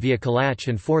north via Kalach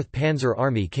and 4th Panzer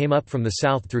Army came up from the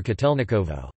south through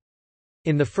Kotelnikovo.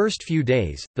 In the first few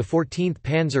days, the 14th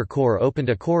Panzer Corps opened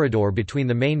a corridor between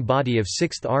the main body of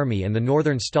 6th Army and the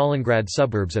northern Stalingrad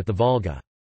suburbs at the Volga.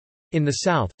 In the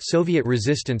south, Soviet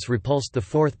resistance repulsed the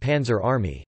 4th Panzer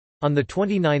Army. On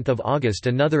 29 August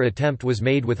another attempt was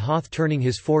made with Hoth turning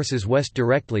his forces west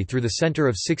directly through the center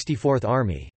of 64th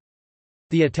Army.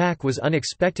 The attack was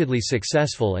unexpectedly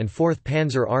successful and 4th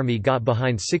Panzer Army got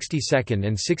behind 62nd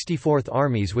and 64th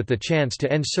Armies with the chance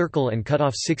to encircle and cut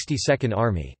off 62nd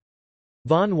Army.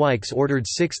 Von Weichs ordered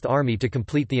 6th Army to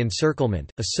complete the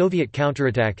encirclement. A Soviet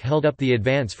counterattack held up the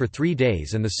advance for 3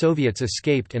 days and the Soviets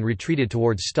escaped and retreated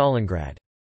towards Stalingrad.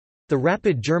 The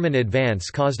rapid German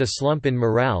advance caused a slump in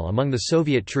morale among the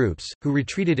Soviet troops, who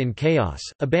retreated in chaos,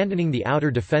 abandoning the outer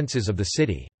defenses of the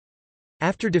city.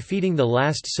 After defeating the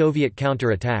last Soviet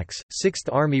counterattacks, 6th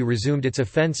Army resumed its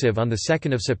offensive on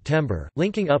 2 September,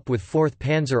 linking up with 4th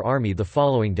Panzer Army the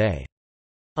following day.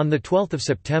 On 12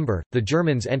 September, the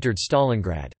Germans entered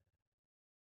Stalingrad.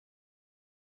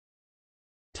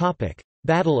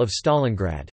 Battle of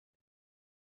Stalingrad.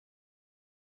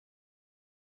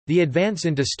 The advance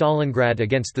into Stalingrad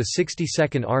against the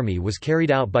 62nd Army was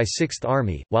carried out by 6th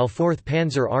Army, while 4th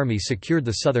Panzer Army secured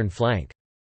the southern flank.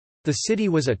 The city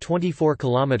was a 24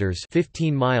 kilometers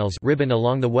 (15 miles) ribbon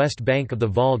along the west bank of the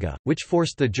Volga, which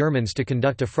forced the Germans to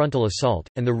conduct a frontal assault,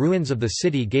 and the ruins of the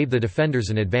city gave the defenders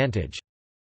an advantage.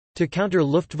 To counter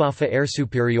Luftwaffe air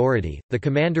superiority, the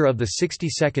commander of the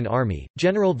 62nd Army,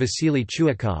 General Vasily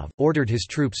Chuikov, ordered his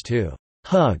troops to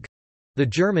 «hug» the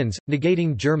Germans,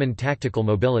 negating German tactical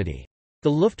mobility.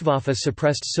 The Luftwaffe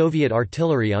suppressed Soviet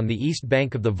artillery on the east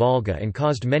bank of the Volga and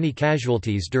caused many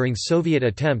casualties during Soviet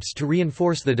attempts to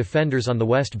reinforce the defenders on the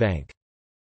west bank.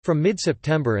 From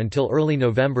mid-September until early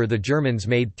November the Germans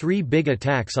made 3 big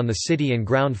attacks on the city and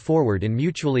ground forward in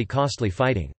mutually costly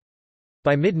fighting.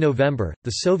 By mid-November,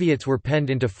 the Soviets were penned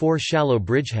into 4 shallow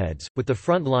bridgeheads, with the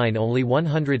front line only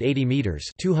 180 meters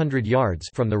 (200 yards)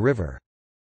 from the river.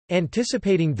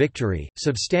 Anticipating victory,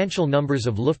 substantial numbers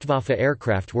of Luftwaffe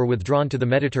aircraft were withdrawn to the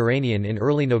Mediterranean in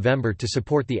early November to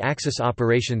support the Axis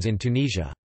operations in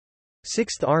Tunisia.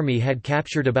 6th Army had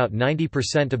captured about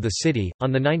 90% of the city.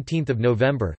 On 19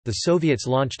 November, the Soviets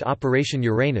launched Operation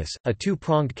Uranus, a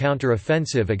 2-pronged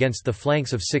counter-offensive against the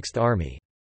flanks of 6th Army.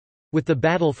 With the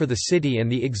battle for the city and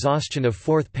the exhaustion of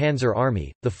 4th Panzer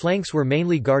Army, the flanks were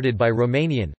mainly guarded by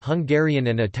Romanian, Hungarian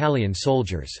and Italian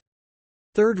soldiers.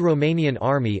 3rd Romanian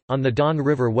Army, on the Don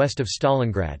River west of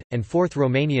Stalingrad, and 4th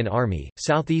Romanian Army,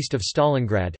 southeast of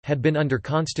Stalingrad, had been under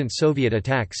constant Soviet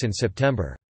attack since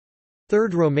September.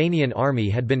 3rd Romanian Army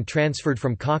had been transferred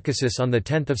from Caucasus on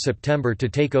 10 September to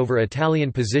take over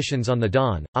Italian positions on the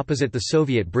Don, opposite the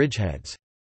Soviet bridgeheads.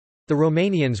 The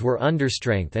Romanians were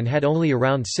understrength and had only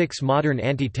around 6 modern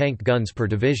anti-tank guns per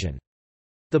division.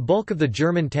 The bulk of the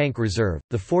German tank reserve,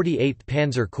 the 48th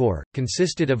Panzer Corps,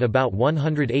 consisted of about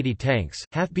 180 tanks,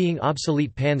 half being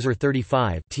obsolete Panzer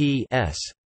 35 (TS).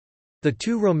 The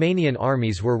 2 Romanian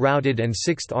armies were routed and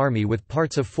 6th Army with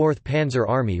parts of 4th Panzer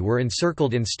Army were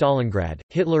encircled in Stalingrad.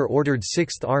 Hitler ordered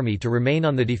 6th Army to remain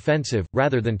on the defensive,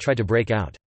 rather than try to break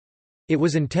out. It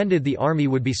was intended the army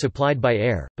would be supplied by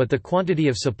air, but the quantity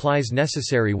of supplies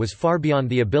necessary was far beyond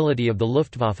the ability of the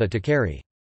Luftwaffe to carry.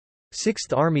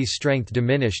 6th Army's strength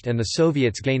diminished and the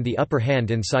Soviets gained the upper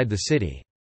hand inside the city.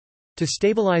 To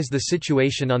stabilize the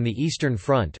situation on the Eastern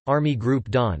Front, Army Group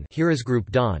Don,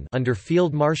 Heeresgruppe Don under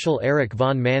Field Marshal Erich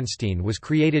von Manstein was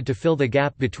created to fill the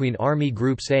gap between Army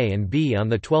Groups A and B. On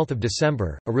 12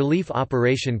 December, a relief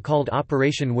operation called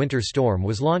Operation Winter Storm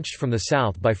was launched from the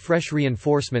south by fresh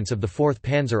reinforcements of the 4th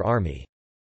Panzer Army.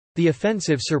 The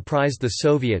offensive surprised the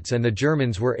Soviets, and the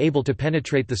Germans were able to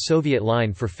penetrate the Soviet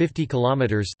line for 50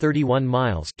 kilometers (31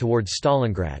 miles) towards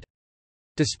Stalingrad.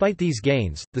 Despite these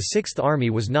gains, the Sixth Army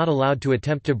was not allowed to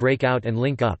attempt to break out and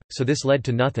link up, so this led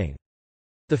to nothing.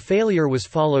 The failure was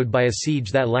followed by a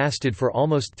siege that lasted for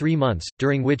almost 3 months,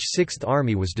 during which Sixth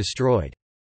Army was destroyed.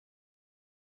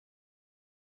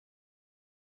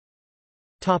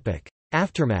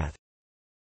 Aftermath.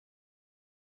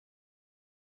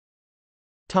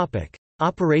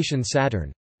 Operation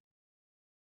Saturn.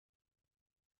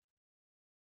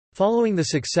 Following the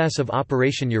success of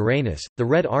Operation Uranus, the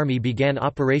Red Army began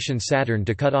Operation Saturn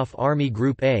to cut off Army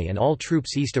Group A and all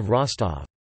troops east of Rostov.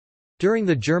 During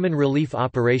the German relief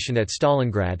operation at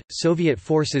Stalingrad, Soviet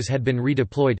forces had been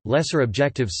redeployed, lesser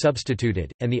objectives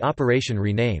substituted, and the operation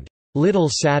renamed Little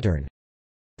Saturn.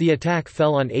 The attack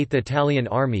fell on 8th Italian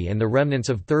Army and the remnants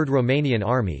of 3rd Romanian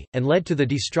Army, and led to the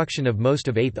destruction of most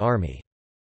of 8th Army.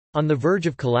 On the verge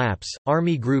of collapse,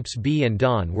 Army Groups B and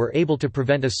Don were able to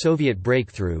prevent a Soviet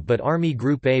breakthrough, but Army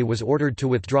Group A was ordered to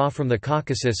withdraw from the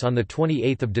Caucasus on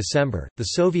 28 December. The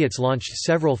Soviets launched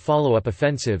several follow-up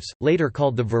offensives, later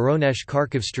called the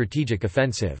Voronezh-Kharkiv Strategic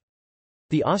Offensive.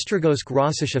 The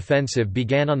Ostrogozhsk-Rosish offensive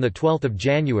began on 12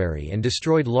 January and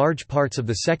destroyed large parts of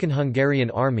the 2nd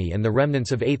Hungarian Army and the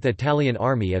remnants of 8th Italian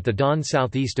Army at the Don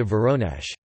southeast of Voronezh.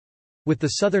 With the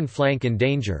southern flank in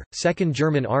danger, 2nd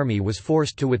German Army was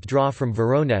forced to withdraw from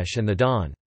Voronezh and the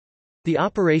Don. The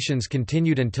operations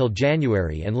continued until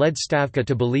January and led Stavka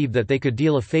to believe that they could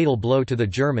deal a fatal blow to the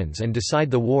Germans and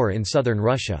decide the war in southern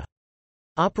Russia.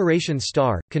 Operation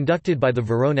Star, conducted by the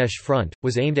Voronezh Front,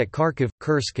 was aimed at Kharkiv,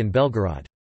 Kursk and Belgorod.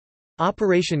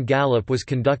 Operation Gallop was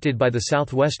conducted by the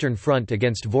southwestern front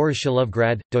against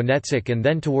Voroshillovgrad, Donetsk and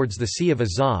then towards the Sea of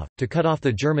Azov, to cut off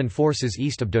the German forces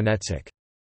east of Donetsk.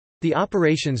 The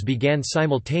operations began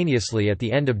simultaneously at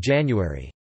the end of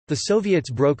January. The Soviets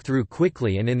broke through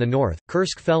quickly, and in the north,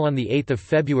 Kursk fell on 8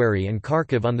 February and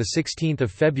Kharkiv on 16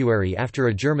 February after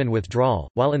a German withdrawal,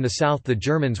 while in the south the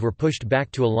Germans were pushed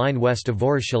back to a line west of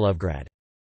Voroshillovgrad.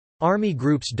 Army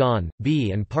Groups Don,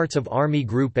 B and parts of Army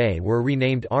Group A were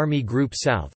renamed Army Group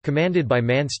South, commanded by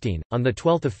Manstein. On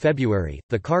 12 February,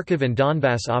 the Kharkiv and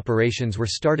Donbass operations were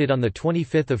started on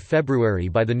 25 February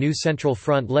by the new Central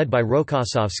Front led by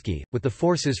Rokossovsky, with the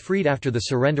forces freed after the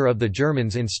surrender of the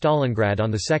Germans in Stalingrad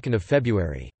on 2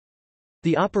 February.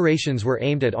 The operations were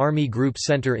aimed at Army Group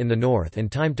Center in the north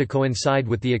and timed to coincide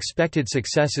with the expected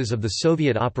successes of the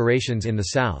Soviet operations in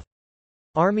the south.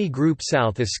 Army Group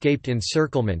South escaped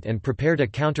encirclement and prepared a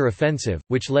counter-offensive,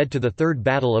 which led to the Third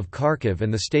Battle of Kharkiv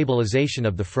and the stabilization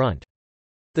of the front.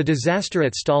 The disaster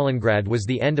at Stalingrad was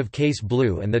the end of Case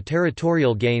Blue, and the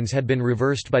territorial gains had been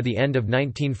reversed by the end of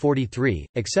 1943,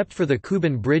 except for the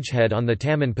Kuban bridgehead on the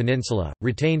Taman Peninsula,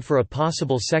 retained for a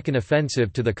possible second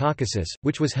offensive to the Caucasus,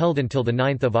 which was held until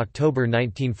 9 October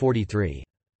 1943.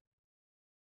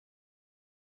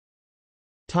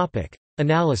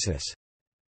 Analysis.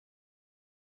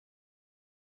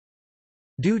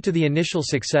 Due to the initial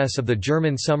success of the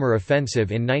German summer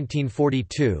offensive in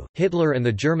 1942, Hitler and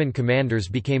the German commanders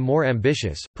became more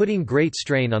ambitious, putting great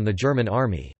strain on the German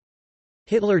army.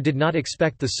 Hitler did not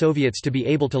expect the Soviets to be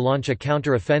able to launch a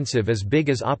counter-offensive as big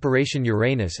as Operation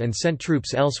Uranus and sent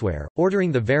troops elsewhere,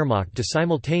 ordering the Wehrmacht to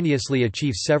simultaneously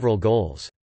achieve several goals.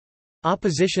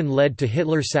 Opposition led to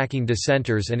Hitler sacking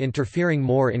dissenters and interfering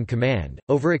more in command.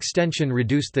 Overextension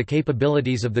reduced the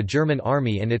capabilities of the German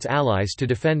army and its allies to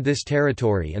defend this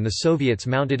territory, and the Soviets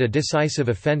mounted a decisive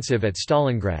offensive at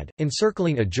Stalingrad,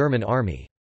 encircling a German army.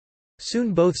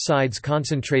 Soon both sides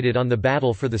concentrated on the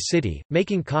battle for the city,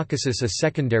 making Caucasus a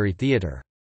secondary theater.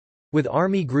 With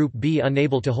Army Group B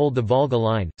unable to hold the Volga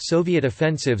line, Soviet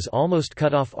offensives almost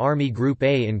cut off Army Group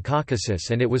A in Caucasus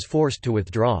and it was forced to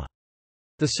withdraw.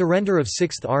 The surrender of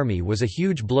Sixth Army was a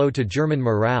huge blow to German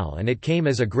morale, and it came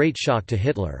as a great shock to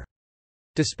Hitler.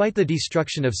 Despite the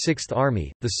destruction of Sixth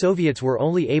Army, the Soviets were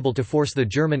only able to force the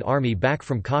German army back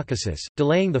from Caucasus,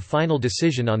 delaying the final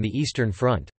decision on the Eastern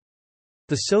Front.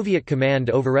 The Soviet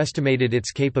command overestimated its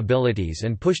capabilities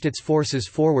and pushed its forces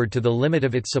forward to the limit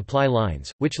of its supply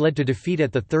lines, which led to defeat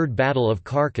at the Third Battle of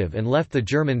Kharkiv and left the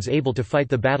Germans able to fight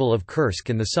the Battle of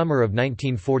Kursk in the summer of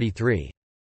 1943.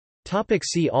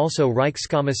 See also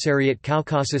Reichskommissariat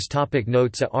Kaukasus.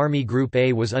 Notes. Army Group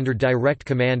A was under direct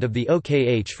command of the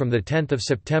OKH from 10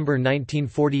 September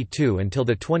 1942 until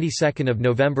the 22nd of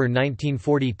November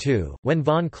 1942, when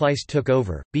von Kleist took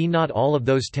over. Not all of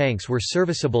those tanks were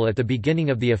serviceable at the beginning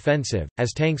of the offensive,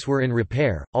 as tanks were in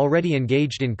repair, already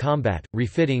engaged in combat,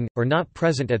 refitting, or not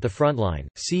present at the front line.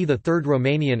 The 3rd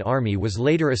Romanian Army was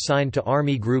later assigned to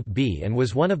Army Group B and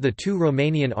was one of the 2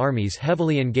 Romanian armies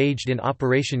heavily engaged in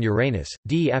Operation Uranus.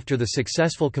 After the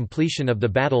successful completion of the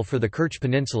battle for the Kerch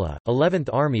Peninsula, 11th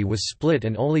Army was split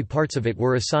and only parts of it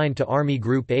were assigned to Army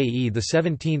Group A. The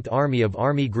 17th Army of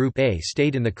Army Group A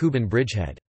stayed in the Kuban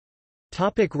bridgehead.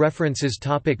 References.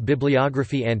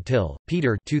 Bibliography. Antil,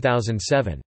 Peter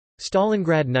 2007.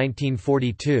 Stalingrad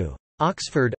 1942.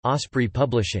 Oxford, Osprey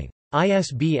Publishing.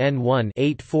 ISBN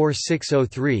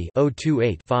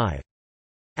 1-84603-028-5.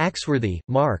 Axworthy,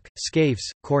 Mark,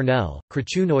 Scapes, Cornell,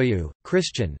 Crăciunoiu,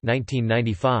 Christian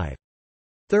 1995.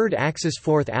 Third Axis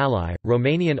Fourth Ally,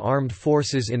 Romanian Armed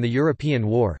Forces in the European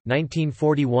War,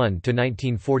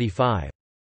 1941–1945.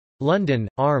 London,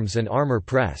 Arms and Armour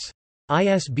Press.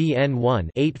 ISBN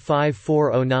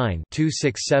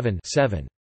 1-85409-267-7.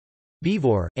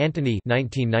 Beevor, Antony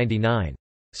 1999.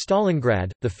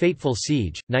 Stalingrad, The Fateful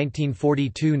Siege,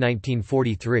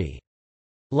 1942–1943.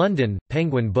 London,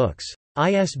 Penguin Books.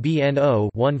 ISBN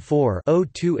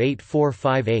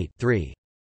 0-14-028458-3.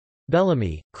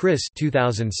 Bellamy, Chris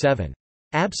 2007.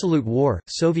 Absolute War,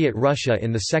 Soviet Russia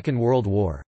in the Second World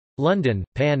War. London,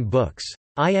 Pan Books.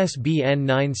 ISBN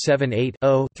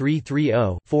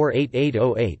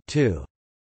 978-0-330-48808-2.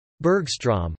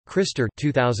 Bergstrom, Christer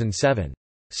 2007.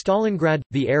 Stalingrad,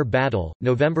 The Air Battle,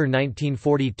 November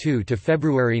 1942 to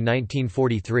February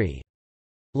 1943.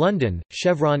 London,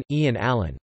 Chevron, Ian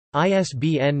Allen.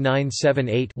 ISBN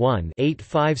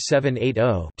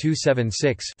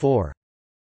 978-1-85780-276-4.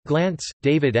 Glantz,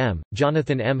 David M.,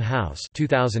 Jonathan M. House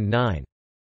 2009.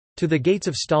 To the Gates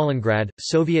of Stalingrad,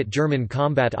 Soviet-German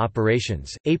Combat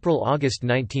Operations, April–August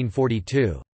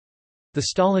 1942. The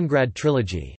Stalingrad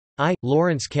Trilogy. I.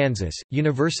 Lawrence, Kansas,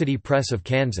 University Press of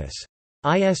Kansas.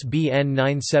 ISBN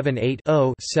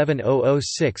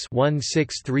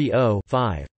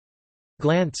 978-0-7006-1630-5.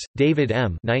 Glantz, David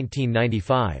M.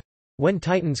 1995. When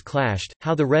Titans Clashed,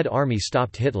 How the Red Army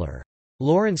Stopped Hitler.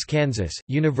 Lawrence, Kansas,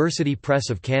 University Press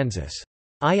of Kansas.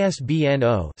 ISBN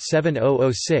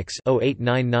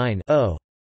 0-7006-0899-0.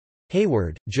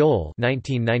 Hayward, Joel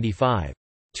 1995.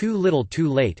 Too Little Too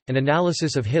Late, An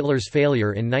Analysis of Hitler's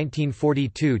Failure in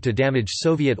 1942 to Damage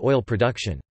Soviet Oil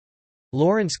Production.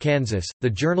 Lawrence, Kansas, The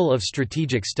Journal of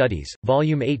Strategic Studies,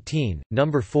 Volume 18, No.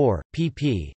 4,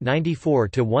 pp.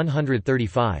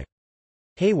 94–135.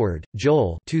 Hayward,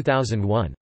 Joel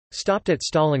 2001. Stopped at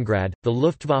Stalingrad, The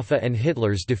Luftwaffe and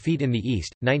Hitler's Defeat in the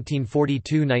East,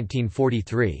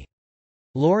 1942–1943.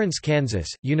 Lawrence, Kansas,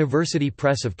 University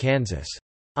Press of Kansas.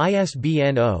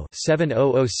 ISBN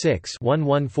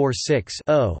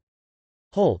 0-7006-1146-0.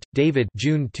 Holt, David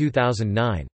June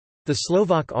 2009. The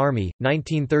Slovak Army,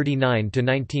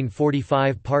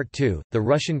 1939–1945 Part 2, The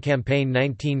Russian Campaign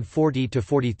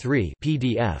 1940–43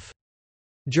 PDF.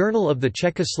 Journal of the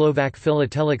Czechoslovak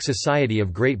Philatelic Society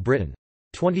of Great Britain.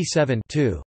 27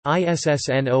 2.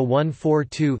 ISSN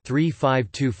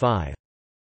 0142-3525.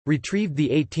 Retrieved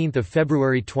 18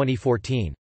 February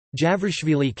 2014.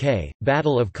 Javrishvili K.,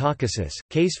 Battle of Caucasus,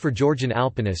 Case for Georgian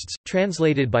Alpinists,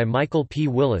 translated by Michael P.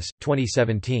 Willis,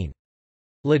 2017.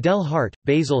 Liddell Hart,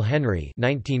 Basil Henry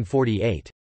 1948.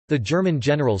 The German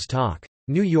General's Talk.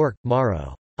 New York,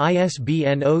 Morrow.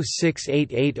 ISBN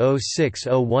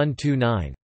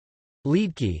 0688060129.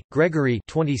 Liedtke, Gregory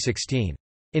 2016.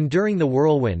 Enduring the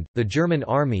Whirlwind, The German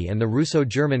Army and the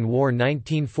Russo-German War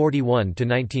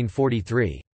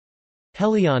 1941–1943.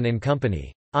 Helion and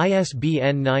Company.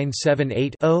 ISBN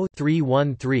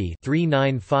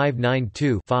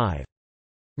 978-0-313-39592-5.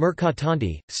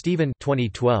 Mercatanti, Stephen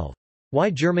 2012. Why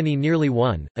Germany Nearly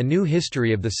Won, A New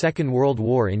History of the Second World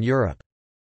War in Europe.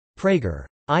 Praeger.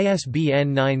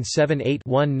 ISBN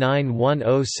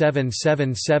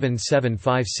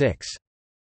 978-1910777756.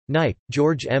 Knipe,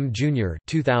 George M. Jr.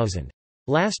 2000.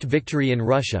 Last Victory in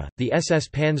Russia, the SS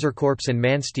Panzerkorps and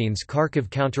Manstein's Kharkiv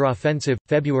Counteroffensive,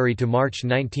 February–March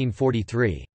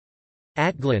 1943.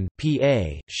 Atglin,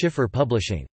 P.A., Schiffer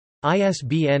Publishing.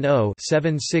 ISBN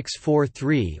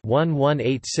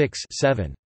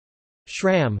 0-7643-1186-7.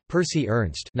 Schramm, Percy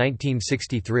Ernst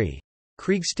 1963.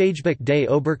 Kriegstagebuch des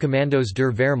Oberkommandos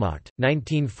der Wehrmacht,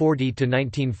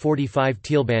 1940–1945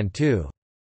 Teilband 2.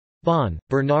 Bonn,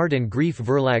 Bernard and Grief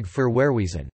Verlag für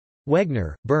Wehrwesen.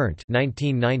 Wegner, Bernd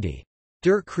 1990.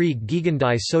 Der Krieg gegen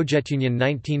die Sowjetunion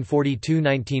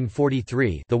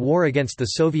 1942–1943, The War Against the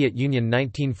Soviet Union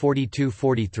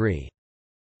 1942–43.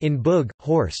 In Bugge,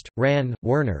 Horst, Rahn,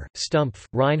 Werner, Stumpf,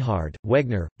 Reinhard,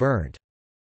 Wegner, Bernd.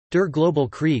 Der Global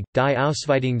Krieg, die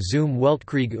Ausweitung zum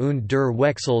Weltkrieg und der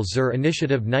Wechsel zur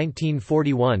Initiative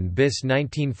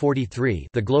 1941–1943,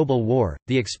 The Global War,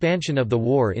 The Expansion of the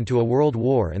War into a World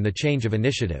War and the Change of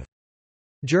Initiative.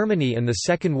 Germany and the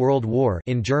Second World War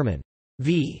in German.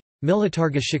 V.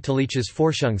 Militargeschichtliches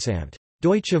Forschungsamt.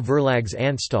 Deutsche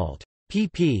Verlagsanstalt.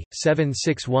 pp.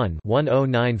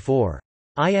 761-1094.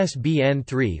 ISBN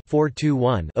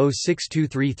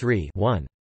 3-421-06233-1.